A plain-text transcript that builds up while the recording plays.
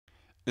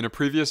In a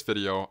previous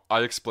video, I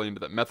explained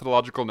that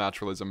methodological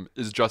naturalism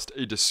is just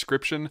a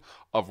description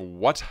of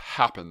what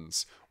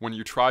happens when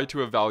you try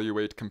to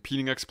evaluate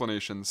competing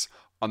explanations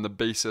on the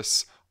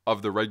basis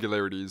of the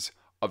regularities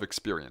of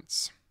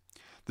experience.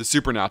 The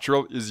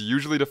supernatural is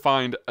usually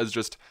defined as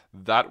just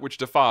that which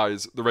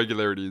defies the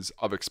regularities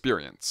of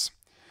experience.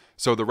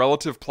 So the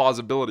relative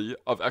plausibility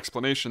of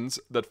explanations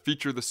that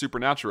feature the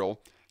supernatural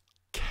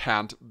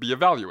can't be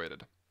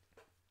evaluated.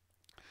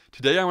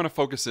 Today I want to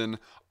focus in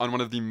on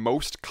one of the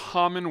most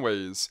common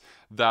ways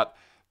that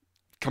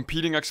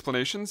competing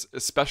explanations,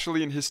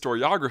 especially in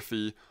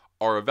historiography,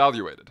 are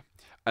evaluated,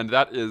 and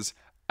that is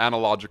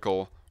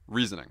analogical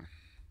reasoning.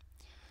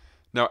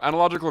 Now,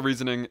 analogical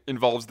reasoning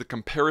involves the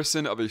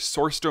comparison of a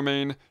source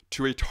domain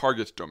to a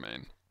target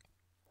domain.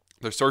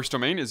 The source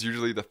domain is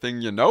usually the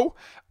thing you know,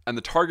 and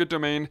the target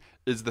domain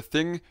is the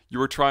thing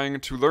you are trying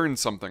to learn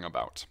something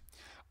about.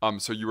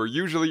 So you are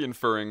usually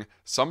inferring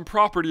some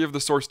property of the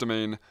source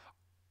domain,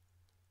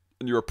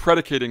 and you are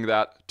predicating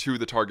that to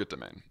the target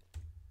domain.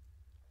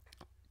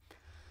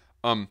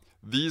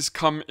 These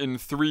come in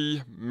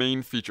three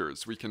main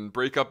features. We can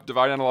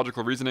divide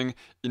analogical reasoning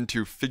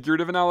into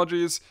figurative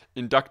analogies,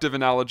 inductive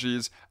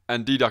analogies,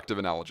 and deductive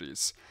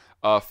analogies.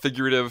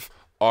 Figurative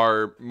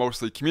are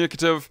mostly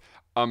communicative.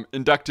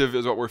 Inductive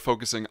is what we're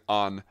focusing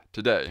on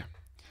today.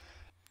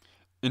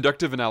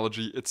 Inductive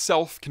analogy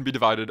itself can be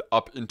divided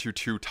up into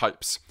two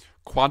types: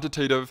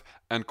 quantitative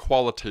and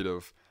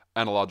qualitative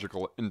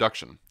analogical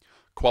induction.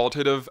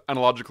 Qualitative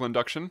analogical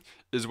induction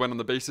is when, on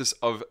the basis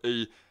of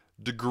a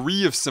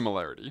degree of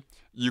similarity,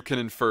 you can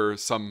infer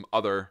some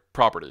other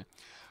property.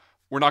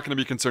 We're not going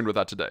to be concerned with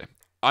that today.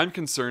 I'm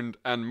concerned,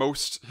 and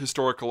most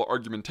historical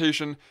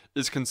argumentation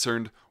is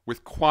concerned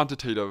with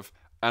quantitative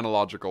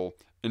analogical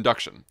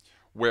induction,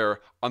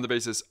 where, on the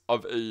basis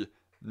of a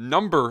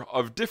number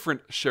of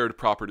different shared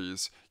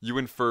properties, you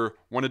infer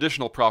one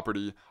additional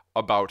property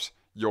about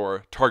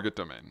your target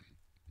domain.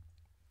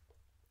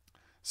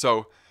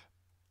 So,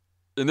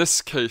 in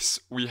this case,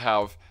 we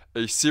have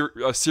a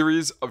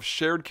series of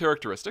shared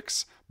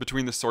characteristics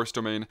between the source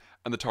domain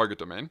and the target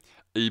domain,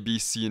 A, B,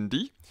 C, and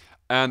D.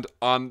 And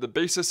on the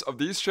basis of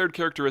these shared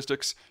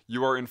characteristics,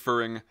 you are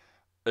inferring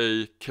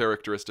a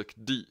characteristic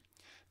D.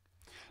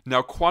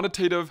 Now,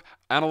 quantitative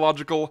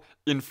analogical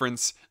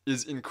inference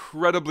is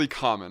incredibly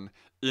common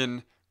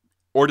in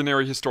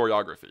ordinary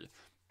historiography.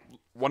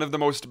 One of the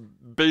most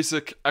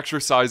basic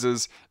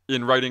exercises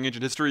in writing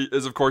ancient history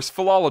is, of course,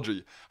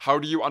 philology. How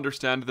do you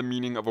understand the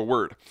meaning of a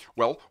word?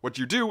 Well, what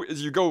you do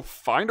is you go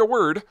find a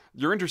word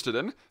you're interested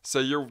in. Say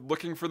you're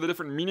looking for the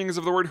different meanings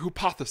of the word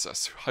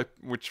hypothesis,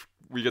 which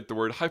we get the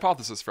word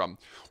hypothesis from.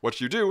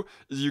 What you do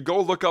is you go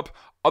look up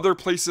other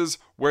places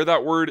where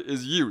that word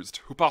is used,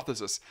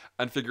 hypothesis,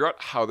 and figure out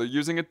how they're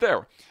using it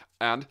there.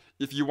 And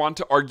if you want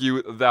to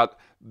argue that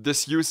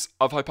this use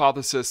of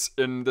hypothesis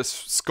in this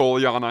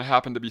scholion I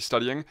happen to be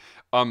studying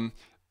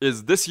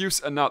is this use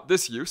and not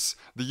this use,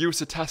 the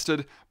use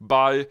attested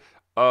by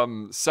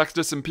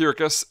Sextus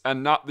Empiricus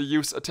and not the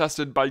use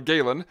attested by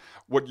Galen,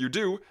 what you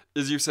do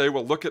is you say,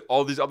 well, look at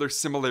all these other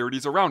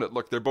similarities around it.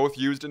 Look, they're both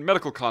used in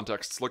medical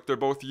contexts. Look, they're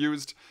both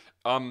used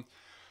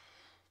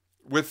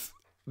with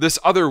this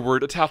other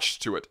word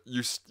attached to it.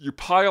 You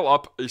pile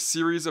up a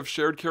series of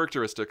shared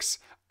characteristics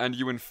and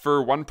you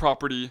infer one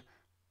property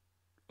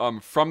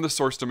from the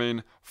source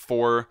domain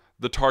for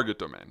the target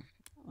domain,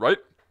 right?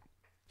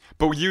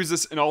 But we use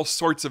this in all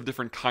sorts of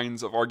different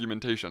kinds of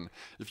argumentation.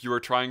 If you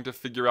are trying to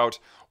figure out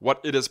what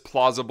it is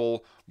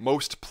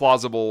most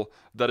plausible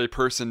that a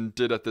person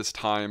did at this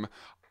time,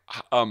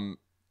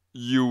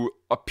 you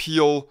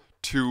appeal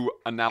to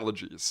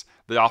analogies.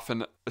 They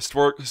often,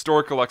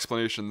 historical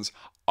explanations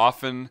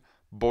often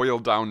boil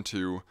down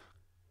to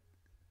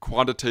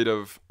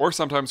quantitative or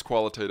sometimes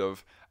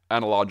qualitative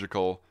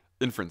analogical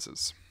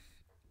inferences.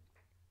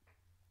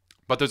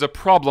 But there's a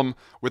problem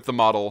with the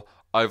model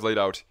I've laid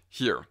out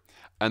here,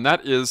 and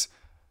that is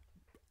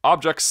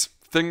objects,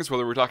 things,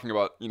 whether we're talking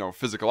about,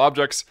 physical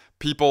objects,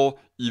 people,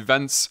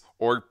 events,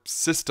 or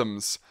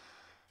systems,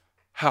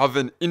 have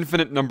an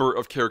infinite number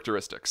of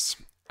characteristics.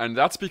 And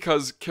that's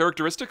because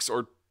characteristics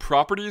or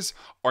properties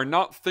are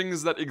not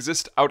things that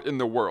exist out in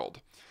the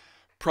world.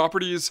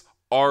 Properties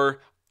are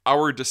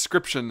our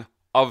description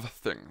of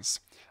things.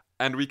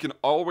 And we can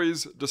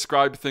always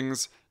describe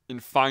things in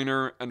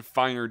finer and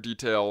finer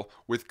detail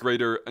with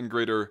greater and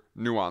greater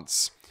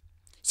nuance.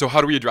 So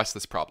how do we address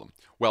this problem?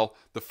 Well,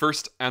 the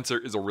first answer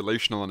is a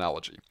relational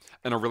analogy.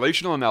 And a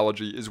relational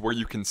analogy is where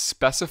you can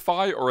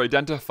specify or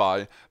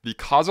identify the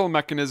causal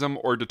mechanism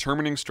or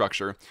determining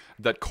structure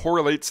that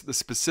correlates the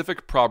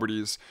specific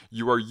properties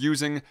you are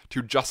using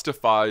to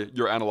justify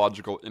your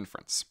analogical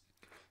inference.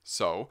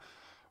 So,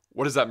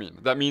 what does that mean?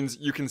 That means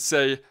you can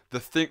say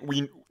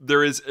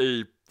there is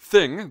a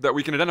thing that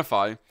we can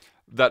identify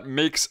that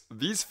makes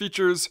these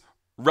features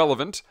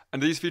relevant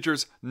and these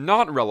features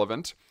not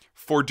relevant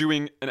for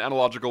doing an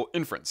analogical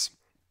inference.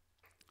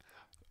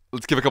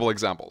 Let's give a couple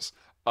examples.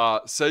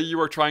 Say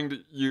you're trying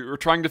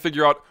to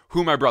figure out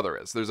who my brother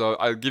is.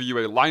 I'll give you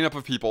a lineup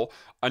of people,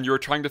 and you're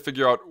trying to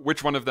figure out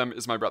which one of them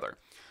is my brother.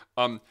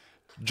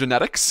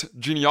 Genetics,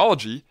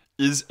 genealogy,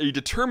 is a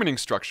determining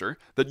structure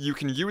that you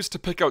can use to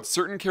pick out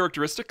certain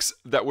characteristics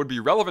that would be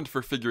relevant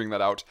for figuring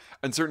that out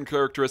and certain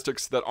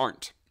characteristics that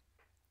aren't.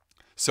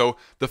 So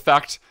the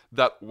fact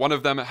that one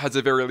of them has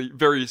a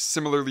very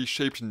similarly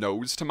shaped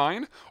nose to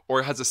mine,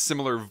 or has a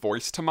similar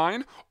voice to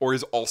mine, or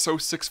is also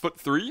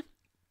 6'3",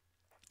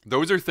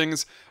 those are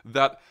things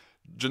that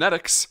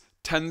genetics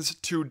tends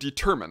to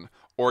determine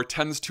or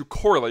tends to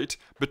correlate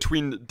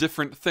between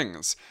different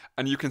things.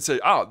 And you can say,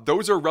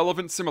 those are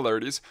relevant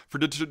similarities for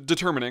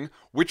determining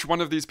which one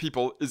of these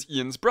people is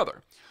Ian's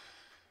brother.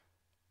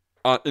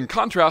 In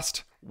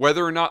contrast,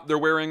 whether or not they're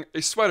wearing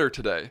a sweater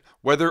today,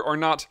 whether or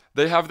not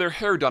they have their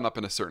hair done up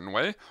in a certain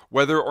way,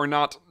 whether or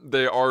not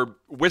they are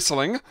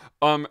whistling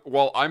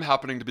while I'm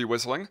happening to be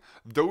whistling,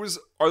 those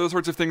are the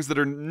sorts of things that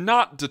are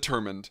not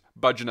determined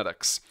by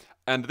genetics,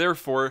 and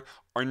therefore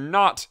are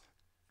not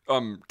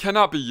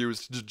cannot be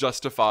used to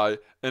justify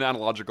an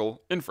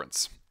analogical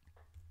inference.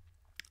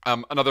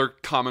 Another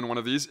common one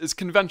of these is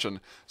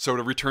convention. So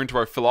to return to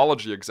our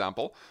philology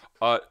example,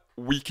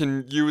 we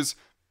can use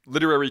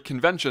literary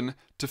convention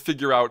to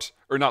figure out,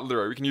 or not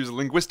literary, we can use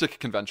linguistic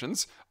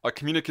conventions,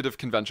 communicative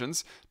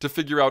conventions, to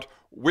figure out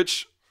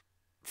which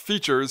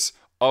features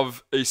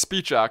of a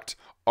speech act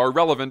are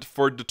relevant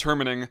for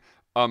determining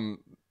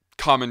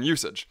common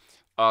usage.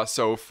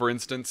 So, for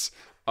instance,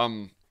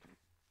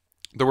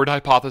 the word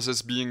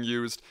hypothesis being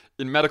used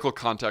in medical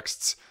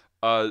contexts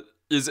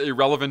is a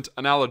relevant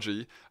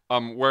analogy,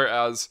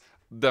 whereas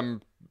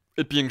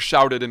it being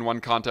shouted in one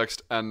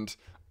context and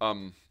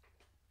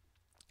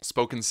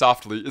spoken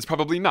softly is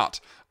probably not.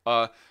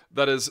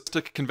 That is,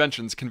 stick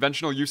conventions,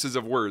 conventional uses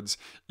of words,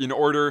 in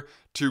order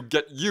to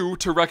get you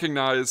to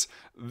recognize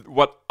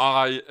what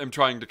I am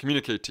trying to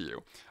communicate to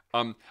you.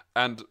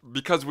 And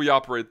because we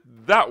operate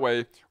that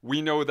way,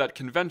 we know that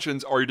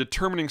conventions are a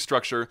determining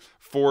structure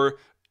for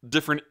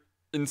different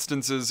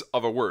instances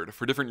of a word,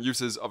 for different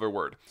uses of a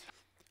word.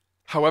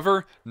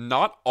 However,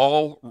 not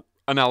all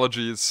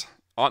analogies,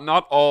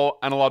 not all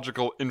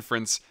analogical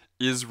inference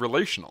is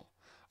relational.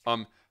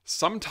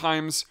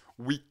 Sometimes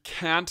we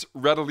can't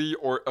readily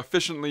or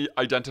efficiently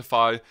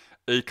identify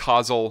a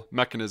causal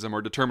mechanism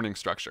or determining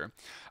structure.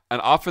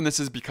 And often this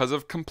is because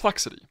of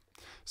complexity.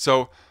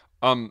 So,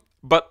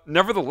 but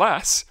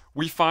nevertheless,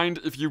 we find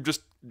if you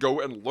just go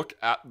and look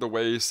at the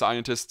way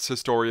scientists,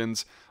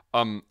 historians,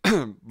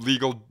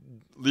 legal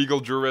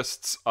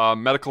jurists,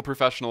 medical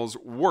professionals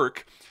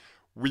work,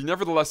 we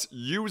nevertheless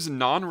use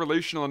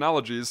non-relational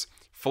analogies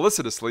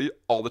felicitously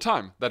all the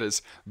time. That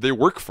is, they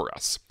work for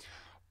us.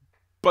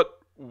 But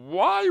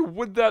why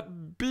would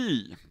that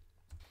be?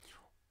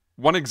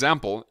 One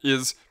example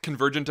is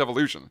convergent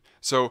evolution.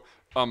 So,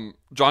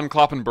 John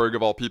Kloppenberg,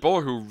 of all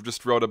people, who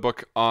just wrote a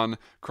book on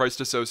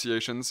Christ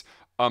associations,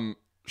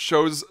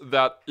 shows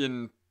that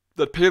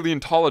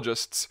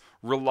paleontologists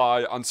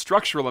rely on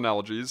structural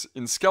analogies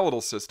in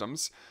skeletal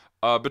systems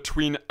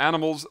between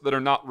animals that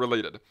are not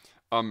related.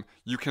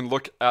 You can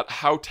look at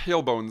how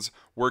tailbones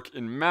work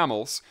in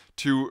mammals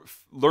to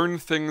learn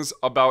things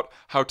about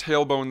how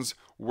tailbones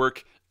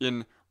work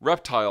in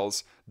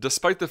reptiles,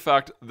 despite the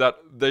fact that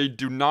they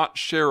do not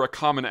share a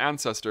common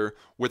ancestor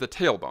with a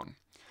tailbone.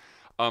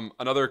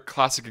 Another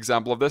classic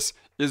example of this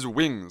is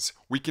wings.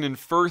 We can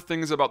infer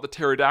things about the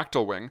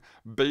pterodactyl wing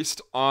based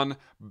on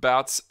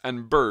bats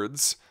and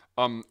birds,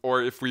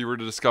 or if we were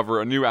to discover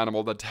a new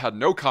animal that had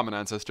no common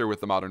ancestor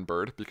with the modern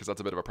bird, because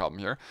that's a bit of a problem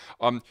here,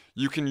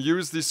 you can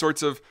use these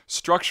sorts of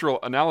structural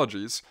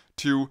analogies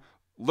to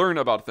learn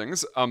about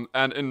things,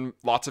 and in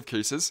lots of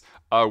cases,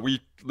 we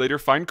later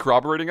find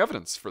corroborating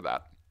evidence for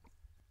that.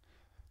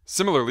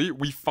 Similarly,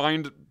 we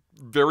find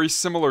very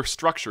similar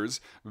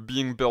structures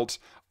being built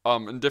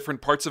in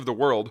different parts of the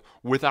world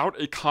without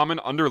a common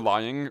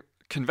underlying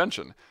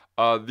convention.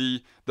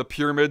 The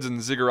pyramids and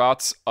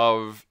ziggurats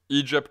of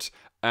Egypt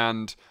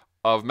and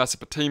of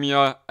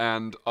Mesopotamia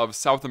and of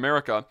South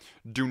America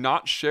do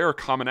not share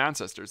common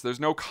ancestors. There's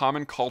no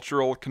common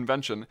cultural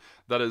convention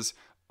that is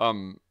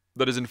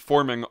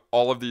informing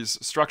all of these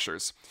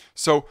structures.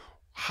 So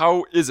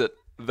how is it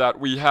that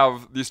we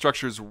have these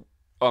structures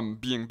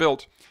being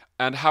built,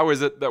 and how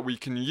is it that we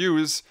can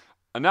use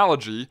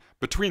analogy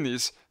between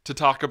these to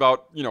talk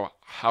about,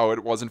 how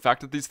it was in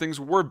fact that these things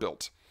were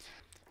built?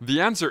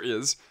 The answer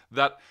is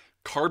that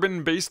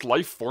carbon-based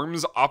life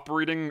forms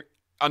operating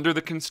under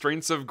the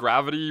constraints of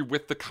gravity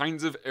with the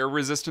kinds of air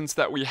resistance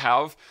that we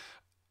have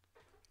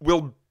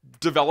will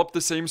develop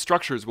the same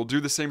structures, will do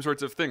the same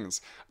sorts of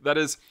things. That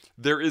is,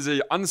 there is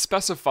an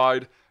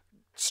unspecified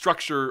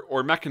structure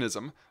or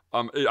mechanism,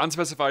 an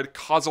unspecified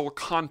causal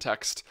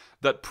context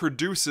that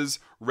produces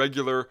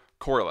regular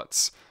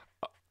correlates.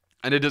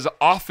 And it is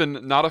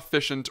often not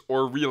efficient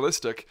or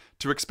realistic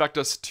to expect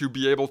us to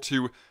be able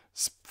to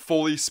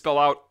fully spell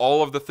out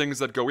all of the things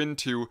that go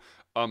into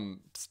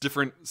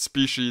different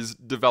species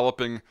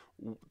developing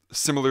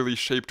similarly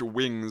shaped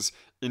wings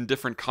in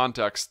different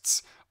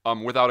contexts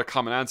without a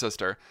common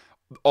ancestor.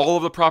 All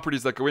of the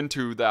properties that go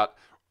into that,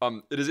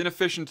 it is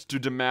inefficient to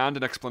demand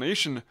an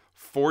explanation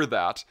for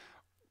that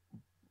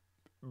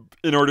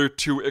in order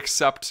to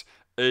accept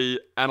a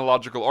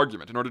analogical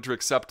argument, in order to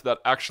accept that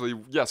actually,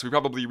 yes,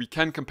 we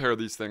can compare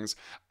these things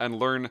and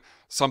learn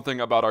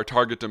something about our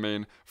target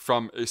domain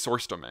from a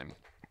source domain.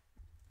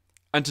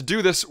 And to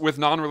do this with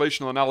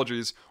non-relational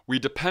analogies, we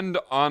depend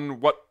on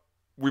what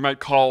we might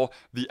call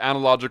the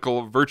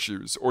analogical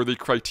virtues, or the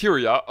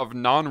criteria of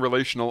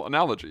non-relational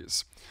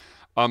analogies.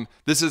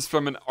 This is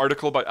from an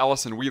article by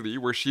Alison Wheely,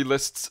 where she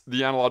lists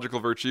the analogical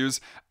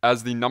virtues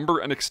as the number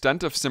and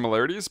extent of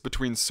similarities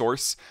between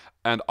source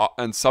and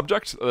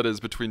subject, that is,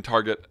 between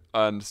target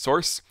and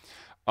source,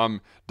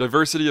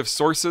 diversity of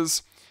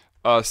sources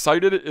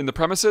cited in the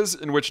premises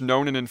in which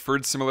known and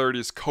inferred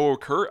similarities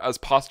co-occur as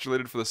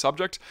postulated for the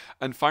subject,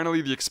 and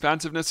finally the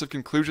expansiveness of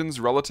conclusions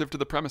relative to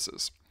the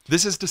premises.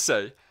 This is to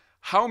say,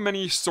 how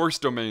many source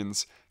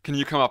domains can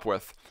you come up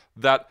with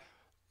that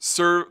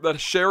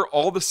share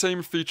all the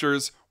same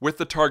features with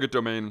the target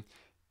domain,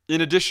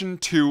 in addition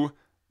to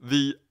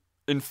the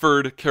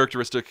inferred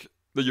characteristic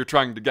that you're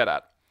trying to get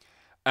at?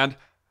 And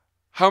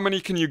how many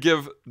can you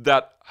give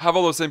that have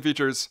all those same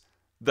features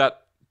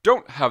that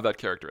don't have that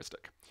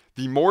characteristic?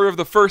 The more of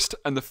the first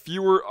and the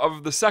fewer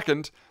of the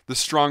second, the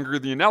stronger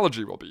the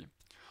analogy will be.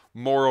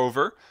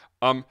 Moreover,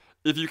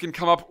 if you can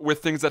come up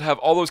with things that have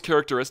all those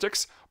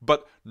characteristics,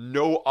 but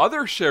no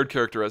other shared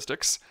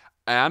characteristics,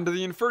 and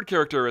the inferred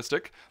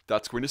characteristic,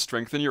 that's going to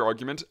strengthen your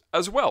argument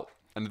as well.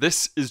 And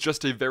this is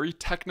just a very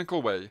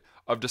technical way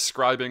of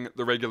describing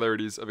the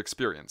regularities of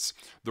experience,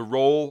 the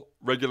role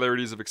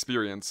regularities of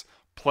experience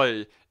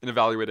play in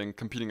evaluating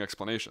competing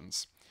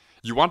explanations.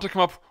 You want to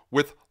come up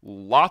with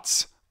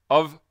lots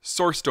of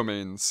source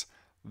domains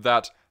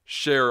that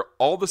share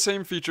all the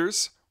same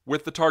features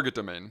with the target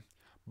domain,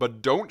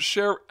 but don't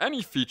share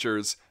any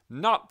features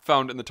not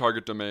found in the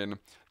target domain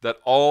that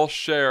all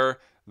share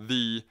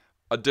the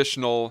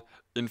additional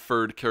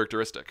inferred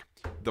characteristic.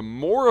 The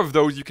more of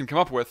those you can come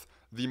up with,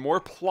 the more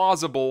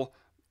plausible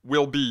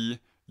will be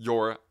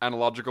your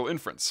analogical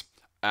inference.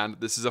 And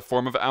this is a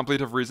form of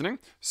ampliative reasoning,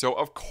 so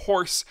of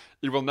course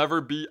it will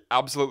never be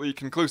absolutely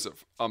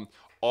conclusive.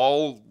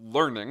 All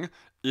learning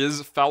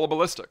is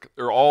fallibilistic.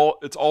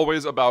 It's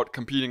always about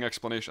competing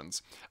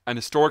explanations, and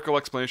historical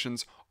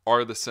explanations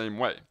are the same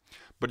way.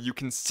 But you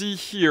can see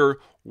here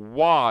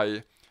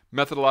why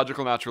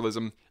methodological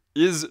naturalism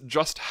is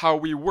just how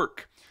we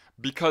work,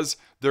 because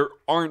there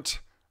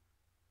aren't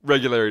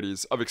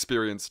regularities of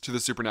experience to the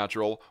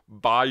supernatural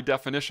by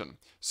definition.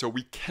 So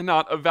we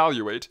cannot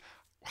evaluate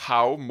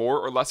how more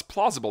or less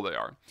plausible they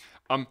are.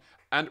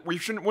 And we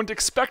wouldn't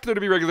expect there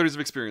to be regularities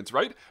of experience,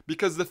 right?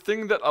 Because the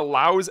thing that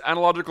allows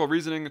analogical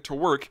reasoning to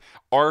work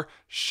are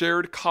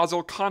shared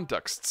causal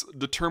contexts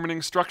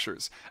determining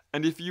structures.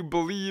 And if you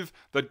believe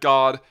that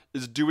God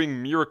is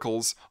doing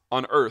miracles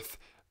on earth,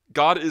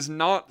 God is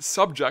not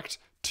subject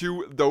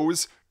to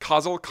those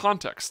causal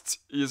contexts.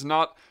 He is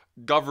not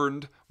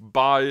governed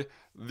by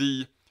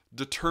the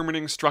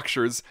determining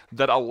structures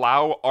that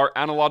allow our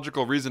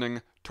analogical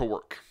reasoning to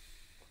work.